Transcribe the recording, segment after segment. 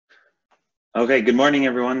Okay, good morning,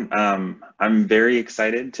 everyone. I'm very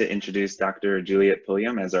excited to introduce Dr. Juliet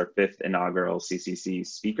Pulliam as our fifth inaugural CCC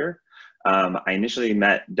speaker. I initially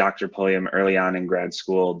met Dr. Pulliam early on in grad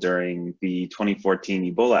school during the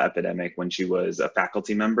 2014 Ebola epidemic when she was a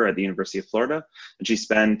faculty member at the University of Florida. And she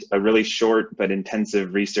spent a really short but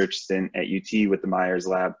intensive research stint at UT with the Myers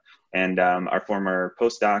Lab and our former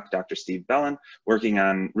postdoc, Dr. Steve Bellin, working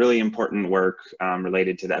on really important work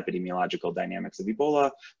related to the epidemiological dynamics of Ebola,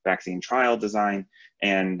 vaccine trial design,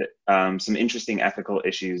 and some interesting ethical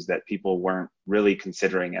issues that people weren't really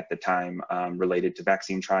considering at the time related to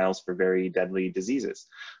vaccine trials for very deadly diseases.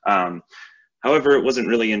 However, it wasn't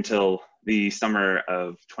really until the summer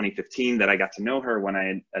of 2015 that I got to know her when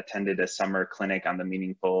I attended a summer clinic on the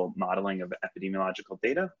meaningful modeling of epidemiological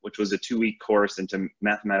data, which was a 2-week course into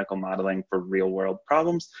mathematical modeling for real world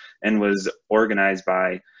problems and was organized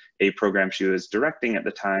by a program she was directing at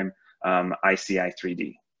the time,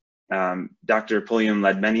 ICI3D. Dr. Pulliam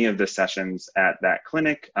led many of the sessions at that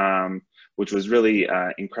clinic, which was really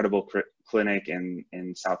incredible clinic on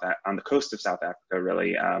the coast of South Africa,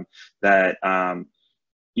 really, that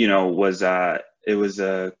it was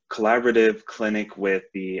a collaborative clinic with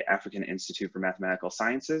the African Institute for Mathematical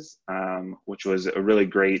Sciences, which was a really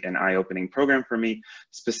great and eye-opening program for me.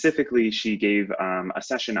 Specifically, she gave a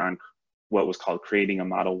session on what was called creating a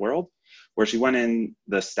model world, where she went in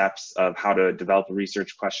the steps of how to develop a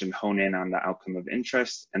research question, hone in on the outcome of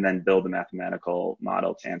interest, and then build a mathematical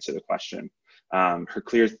model to answer the question. Her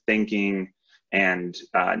clear thinking and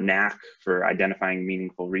knack for identifying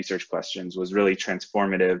meaningful research questions was really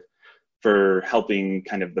transformative for helping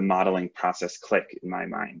kind of the modeling process click in my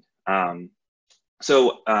mind.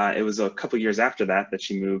 So it was a couple years after that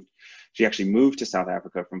she actually moved to South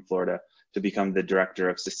Africa from Florida to become the director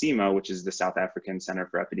of SACIMA, which is the South African Center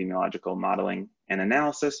for Epidemiological Modeling and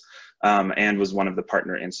Analysis, and was one of the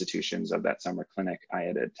partner institutions of that summer clinic I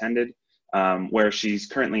had attended, where she's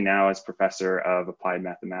currently now as professor of applied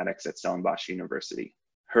mathematics at Stellenbosch University.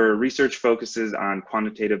 Her research focuses on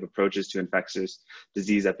quantitative approaches to infectious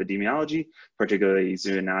disease epidemiology, particularly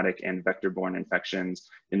zoonotic and vector-borne infections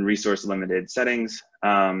in resource-limited settings.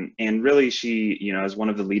 And really, she, is one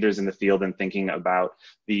of the leaders in the field in thinking about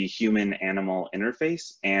the human-animal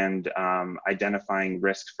interface and identifying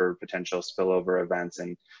risks for potential spillover events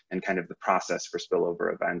and kind of the process for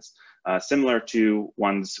spillover events, similar to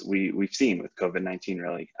ones we've seen with COVID-19,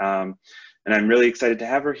 really. And I'm really excited to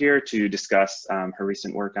have her here to discuss her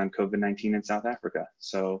recent work on COVID-19 in South Africa.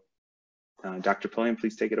 So Dr. Pulliam,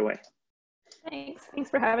 please take it away. Thanks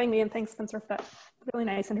for having me, and thanks, Spencer, for that really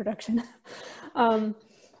nice introduction.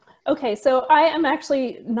 Okay, so I am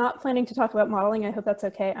actually not planning to talk about modeling. I hope that's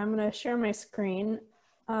okay. I'm gonna share my screen.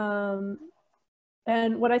 And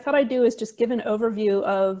what I thought I'd do is just give an overview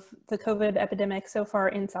of the COVID epidemic so far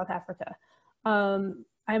in South Africa. I'm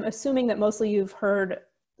assuming that mostly you've heard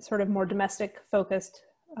sort of more domestic focused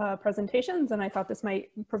presentations, and I thought this might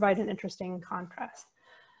provide an interesting contrast.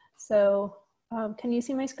 So can you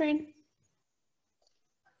see my screen?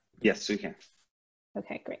 Yes, we can.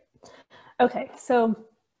 Okay, great. Okay, so,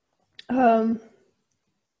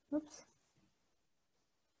 oops.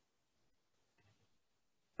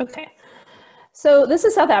 Okay, so this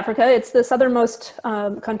is South Africa. It's the southernmost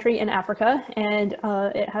country in Africa, and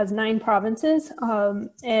it has 9 provinces,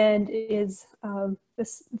 and is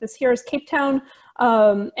this here is Cape Town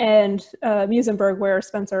and Muizenberg, where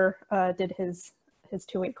Spencer did his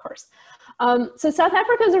 2-week course. So South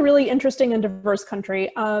Africa is a really interesting and diverse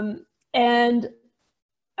country, and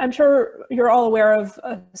I'm sure you're all aware of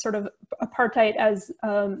sort of apartheid as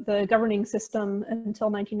the governing system until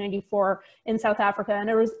 1994 in South Africa. And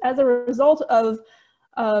as a result of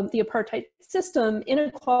the apartheid system,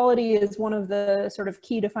 inequality is one of the sort of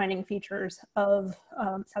key defining features of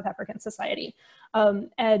South African society.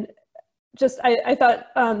 And just, I thought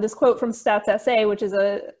this quote from Stats SA, which is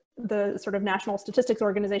the sort of national statistics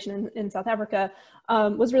organization in South Africa,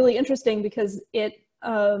 was really interesting because it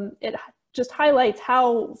just highlights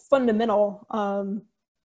how fundamental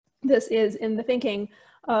this is in the thinking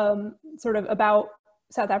sort of about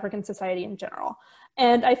South African society in general.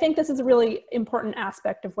 And I think this is a really important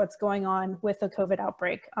aspect of what's going on with the COVID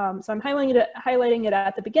outbreak. So I'm highlighting it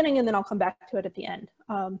at the beginning, and then I'll come back to it at the end.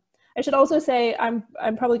 I should also say I'm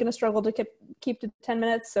probably going to struggle to keep to 10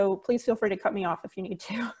 minutes, so please feel free to cut me off if you need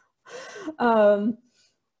to.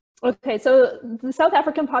 Okay, so the South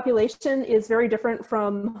African population is very different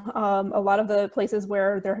from a lot of the places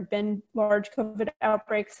where there have been large COVID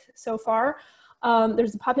outbreaks so far.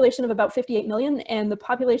 There's a population of about 58 million, and the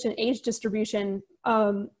population age distribution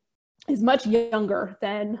is much younger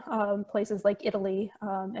than places like Italy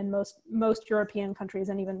and most European countries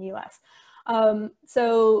and even the US.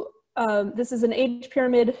 This is an age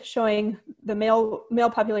pyramid showing the male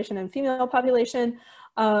population and female population.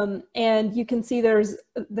 And you can see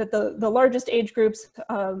that the largest age groups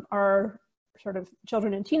are sort of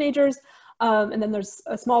children and teenagers. And then there's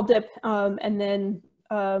a small dip, and then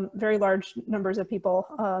very large numbers of people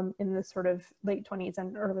in the sort of late 20s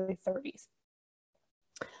and early 30s.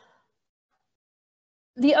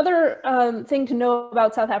 The other thing to know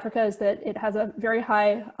about South Africa is that it has a very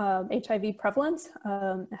high HIV prevalence.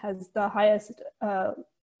 It has the highest,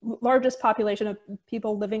 largest population of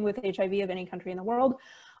people living with HIV of any country in the world.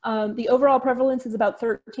 The overall prevalence is about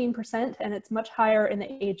 13%, and it's much higher in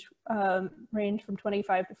the age range from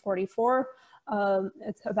 25 to 44.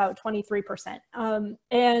 It's about 23%.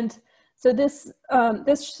 And so this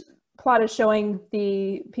plot is showing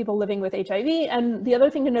the people living with HIV. And the other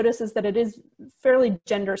thing to notice is that it is fairly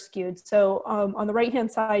gender skewed. So on the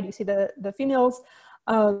right-hand side, you see the females.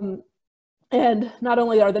 And not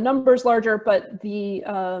only are the numbers larger, but the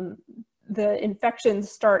infections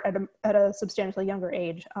start at a substantially younger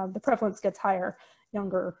age. The prevalence gets higher,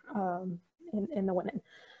 younger in the women.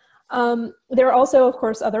 There are also, of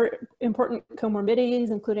course, other important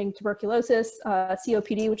comorbidities, including tuberculosis,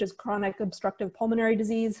 COPD, which is chronic obstructive pulmonary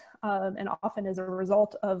disease, and often is a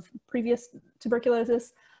result of previous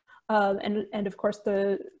tuberculosis, and of course,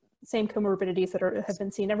 the same comorbidities that have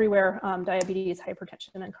been seen everywhere, diabetes,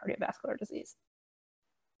 hypertension, and cardiovascular disease.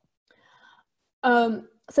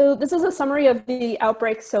 So this is a summary of the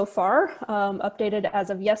outbreak so far, updated as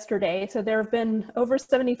of yesterday. So there have been over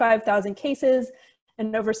 75,000 cases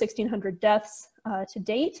and over 1,600 deaths to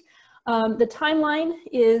date. The timeline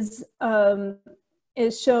is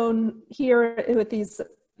shown here with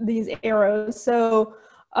these arrows. So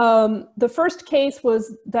the first case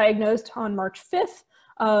was diagnosed on March 5th.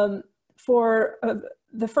 For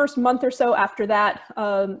the first month or so after that,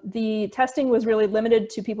 the testing was really limited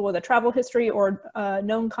to people with a travel history or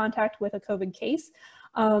known contact with a COVID case.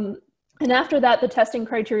 And after that, the testing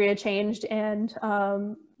criteria changed, and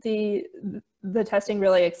the testing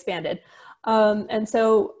really expanded. And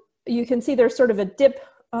so you can see there's sort of a dip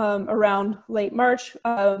around late March.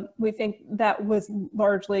 We think that was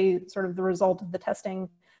largely sort of the result of the testing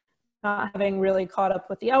not having really caught up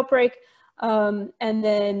with the outbreak. And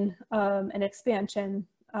then an expansion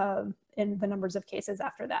in the numbers of cases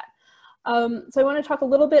after that. So I want to talk a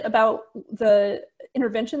little bit about the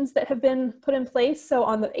interventions that have been put in place. So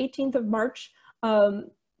on the 18th of March,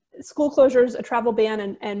 school closures, a travel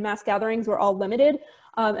ban, and mass gatherings were all limited.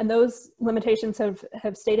 And those limitations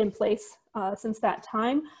have stayed in place since that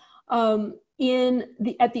time. At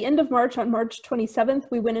the end of March, on March 27th,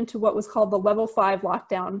 we went into what was called the level 5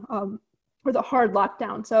 lockdown, or the hard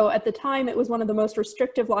lockdown. So at the time, it was one of the most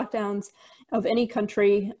restrictive lockdowns of any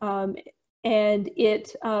country. And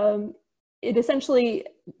it essentially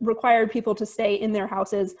required people to stay in their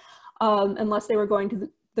houses unless they were going to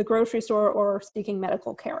the grocery store or seeking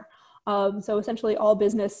medical care. So essentially all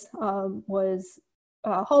business was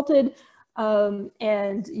halted,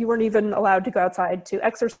 and you weren't even allowed to go outside to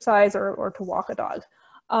exercise or to walk a dog.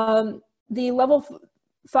 The level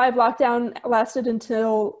 5 lockdown lasted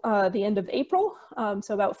until the end of April,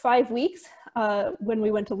 so about 5 weeks, when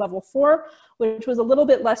we went to level 4, which was a little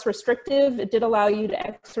bit less restrictive. It did allow you to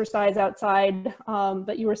exercise outside,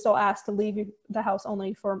 but you were still asked to leave the house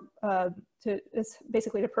only for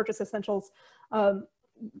basically to purchase essentials,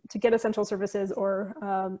 to get essential services,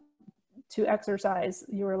 or to exercise.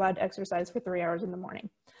 You were allowed to exercise for 3 hours in the morning.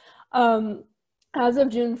 As of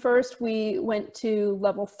June 1st, we went to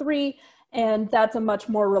level 3, and that's a much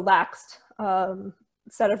more relaxed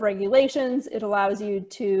set of regulations. It allows you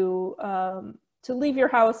to leave your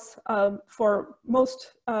house for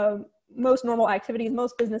most normal activities.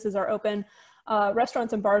 Most businesses are open.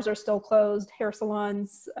 Restaurants and bars are still closed. Hair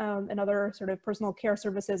salons and other sort of personal care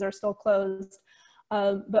services are still closed.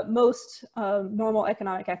 But most normal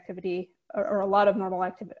economic activity, or a lot of normal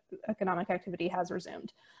economic activity, has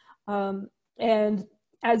resumed. And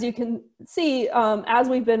as you can see, as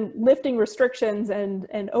we've been lifting restrictions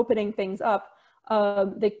and opening things up,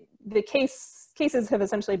 the cases have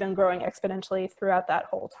essentially been growing exponentially throughout that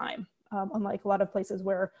whole time, unlike a lot of places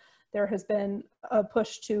where there has been a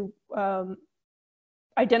push to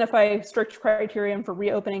identify strict criterion for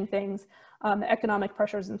reopening things. The economic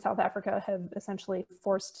pressures in South Africa have essentially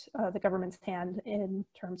forced the government's hand in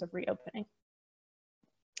terms of reopening.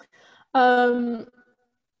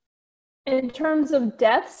 In terms of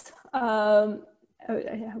deaths,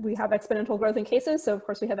 we have exponential growth in cases, so of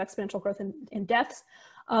course we have exponential growth in deaths.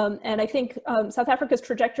 And I think South Africa's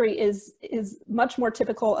trajectory is much more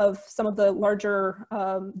typical of some of the larger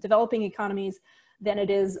developing economies than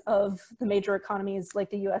it is of the major economies like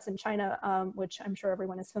the US and China, which I'm sure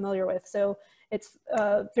everyone is familiar with. So it's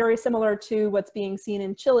very similar to what's being seen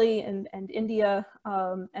in Chile and India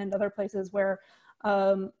and other places where,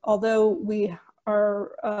 although we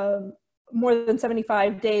are more than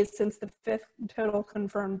 75 days since the 5th total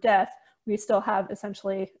confirmed death, we still have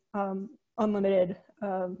essentially unlimited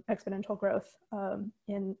exponential growth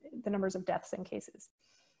in the numbers of deaths and cases.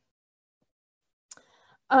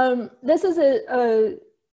 This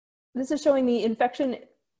is showing the infection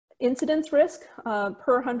incidence risk per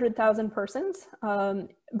 100,000 persons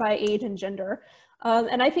by age and gender.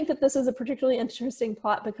 And I think that this is a particularly interesting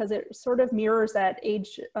plot because it sort of mirrors that it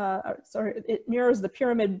mirrors the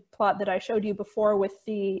pyramid plot that I showed you before with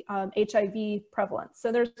the HIV prevalence.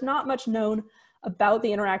 So there's not much known about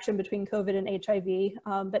the interaction between COVID and HIV,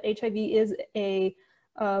 but HIV is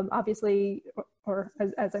obviously, or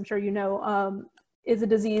as I'm sure you know, is a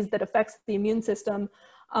disease that affects the immune system.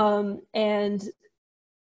 And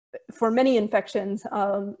for many infections,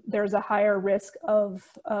 there's a higher risk of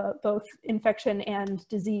both infection and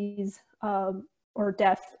disease or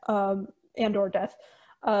death,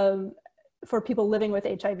 for people living with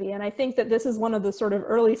HIV. And I think that this is one of the sort of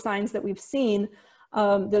early signs that we've seen,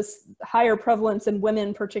 this higher prevalence in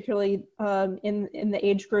women, particularly in the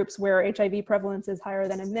age groups where HIV prevalence is higher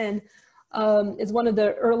than in men, is one of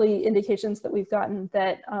the early indications that we've gotten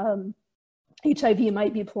that HIV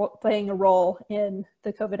might be playing a role in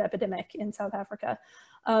the COVID epidemic in South Africa.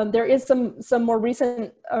 There is some more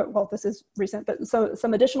recent, well, this is recent, but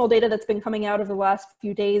some additional data that's been coming out over the last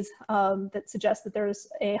few days that suggests that there's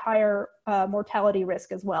a higher mortality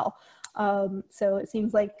risk as well. So it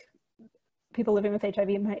seems like people living with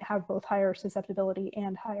HIV might have both higher susceptibility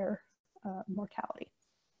and higher mortality.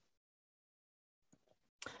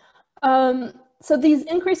 So these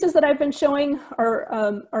increases that I've been showing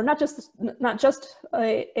are not just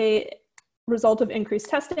a result of increased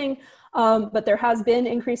testing, but there has been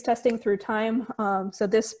increased testing through time. So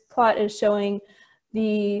this plot is showing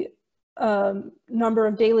the daily number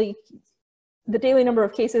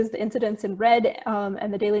of cases, the incidence in red,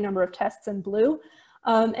 and the daily number of tests in blue.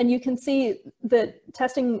 And you can see that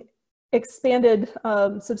testing expanded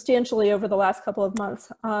substantially over the last couple of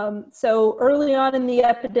months. So early on in the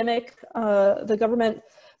epidemic, the government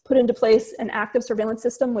put into place an active surveillance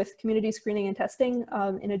system with community screening and testing,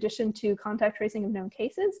 in addition to contact tracing of known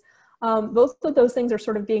cases. Both of those things are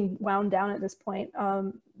sort of being wound down at this point.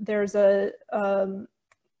 There's a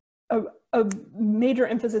major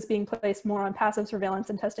emphasis being placed more on passive surveillance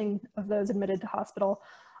and testing of those admitted to hospital,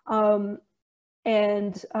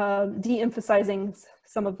 and de-emphasizing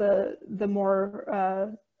some of the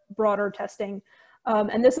more broader testing.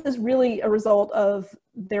 And this is really a result of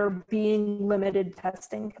there being limited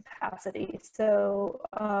testing capacity. So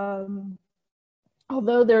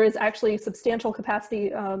although there is actually substantial capacity,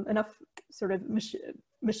 enough sort of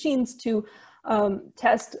machines to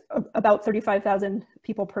test about 35,000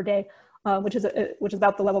 people per day, which is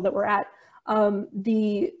about the level that we're at,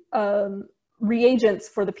 the reagents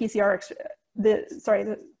for the PCR,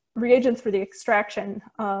 the reagents for the extraction,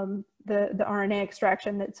 the RNA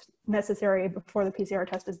extraction that's necessary before the PCR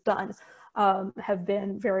test is done, have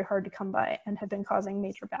been very hard to come by and have been causing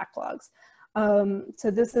major backlogs.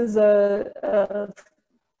 So this is a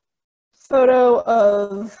photo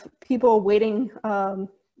of people waiting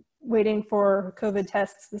for COVID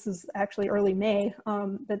tests. This is actually early May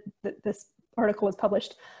that this article was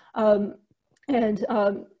published.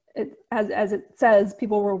 As it says,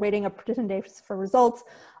 people were waiting up to 10 days for results.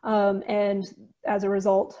 And as a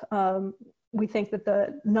result, we think that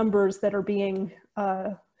the numbers that are being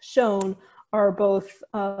shown are both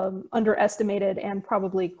underestimated and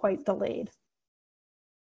probably quite delayed.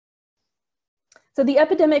 So the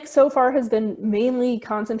epidemic so far has been mainly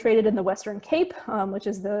concentrated in the Western Cape, which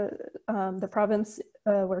is the province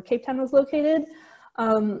where Cape Town was located.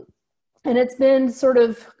 And it's been sort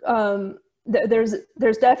of, there's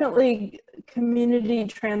definitely community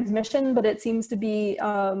transmission, but it seems to be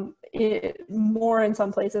more in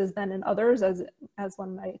some places than in others, as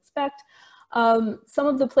one might expect. Some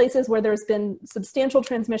of the places where there's been substantial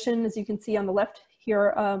transmission, as you can see on the left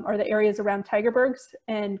here, are the areas around Tygerbergs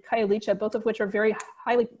and Khayelitsha, both of which are very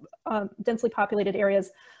highly densely populated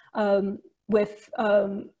areas with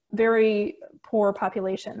very poor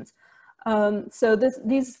populations. So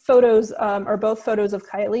these photos are both photos of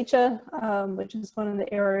Khayelitsha, which is one of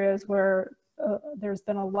the areas where there's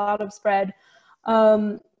been a lot of spread.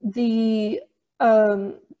 I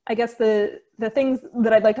guess the things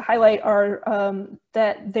that I'd like to highlight are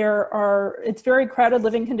that it's very crowded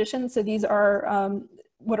living conditions. So these are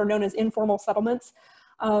what are known as informal settlements.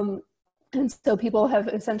 And so people have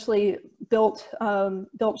essentially built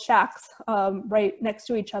shacks right next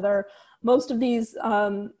to each other. Most of these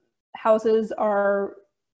houses are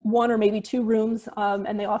 1 or maybe 2 rooms,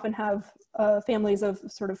 and they often have families of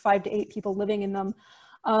sort of 5 to 8 people living in them.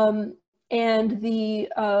 And the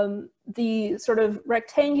sort of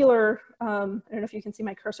rectangular, I don't know if you can see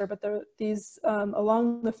my cursor, but these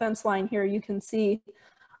along the fence line here, you can see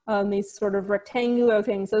these sort of rectangular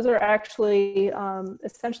things. Those are actually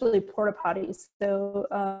essentially porta potties. So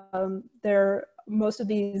most of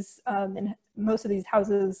these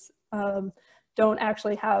houses don't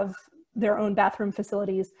actually have their own bathroom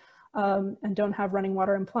facilities and don't have running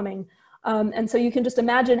water and plumbing. And so you can just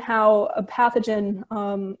imagine how a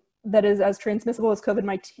pathogen that is as transmissible as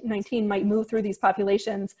COVID-19 might move through these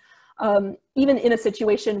populations, even in a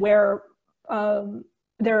situation where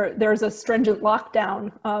there's a stringent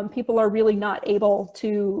lockdown. People are really not able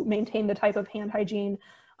to maintain the type of hand hygiene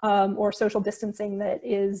or social distancing that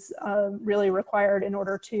is really required in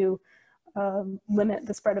order to limit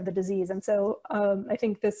the spread of the disease. And so I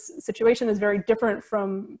think this situation is very different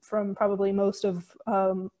from probably most of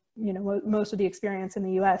most of the experience in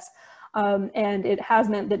the US. And it has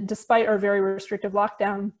meant that despite our very restrictive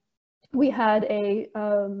lockdown, we had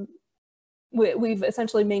we've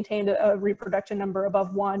essentially maintained a reproduction number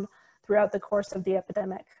above 1 throughout the course of the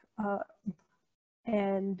epidemic.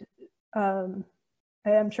 And I'm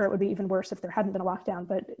sure it would be even worse if there hadn't been a lockdown,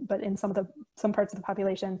 but in some parts of the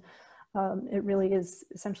population, it really is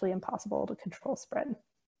essentially impossible to control spread.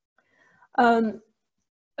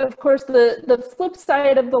 Of course, the flip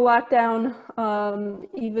side of the lockdown,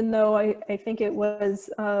 even though I think it was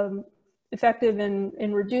effective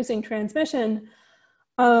in reducing transmission,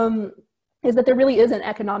 is that there really is an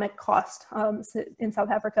economic cost in South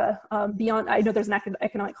Africa. Beyond, I know there's an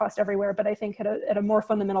economic cost everywhere, but I think at a more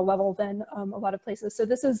fundamental level than a lot of places. So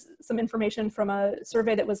this is some information from a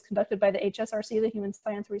survey that was conducted by the HSRC, the Human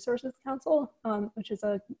Science Resources Council, which is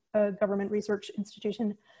a government research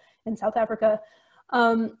institution in South Africa.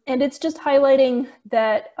 And it's just highlighting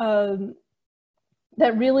that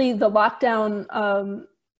that really the lockdown,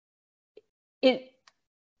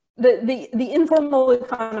 the informal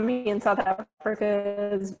economy in South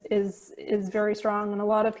Africa is very strong, and a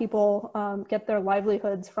lot of people get their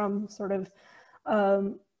livelihoods from sort of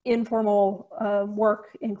informal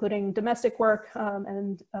work, including domestic work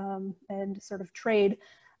and sort of trade,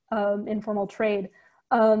 informal trade.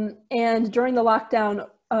 And during the lockdown,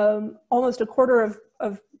 almost a quarter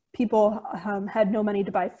of people had no money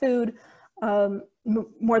to buy food.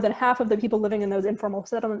 More than half of the people living in those informal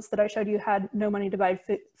settlements that I showed you had no money to buy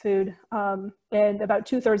food, and about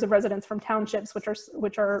 2/3 of residents from townships,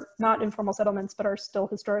 which are not informal settlements but are still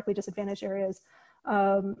historically disadvantaged areas,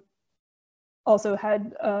 also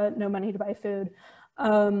had no money to buy food.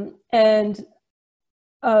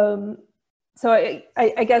 So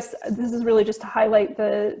I guess this is really just to highlight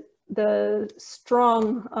the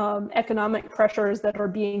strong economic pressures that are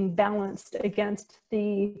being balanced against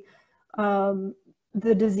the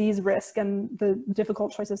disease risk and the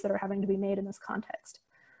difficult choices that are having to be made in this context.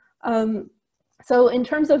 So in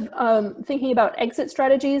terms of thinking about exit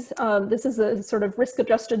strategies, this is a sort of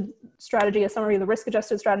risk-adjusted strategy, a summary of the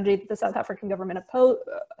risk-adjusted strategy that the South African government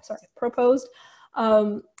proposed,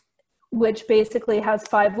 which basically has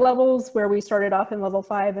 5 levels, where we started off in level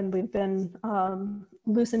 5 and we've been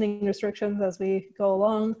loosening restrictions as we go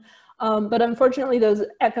along. But unfortunately, those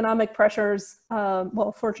economic pressures,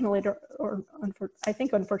 well, fortunately, I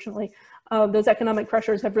think unfortunately, those economic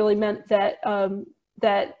pressures have really meant that,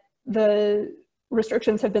 that the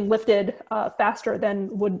restrictions have been lifted faster than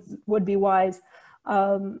would be wise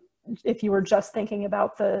if you were just thinking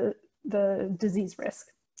about the disease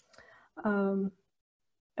risk.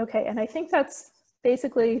 Okay, and I think that's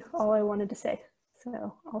basically all I wanted to say.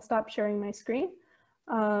 So I'll stop sharing my screen,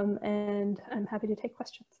 and I'm happy to take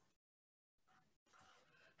questions.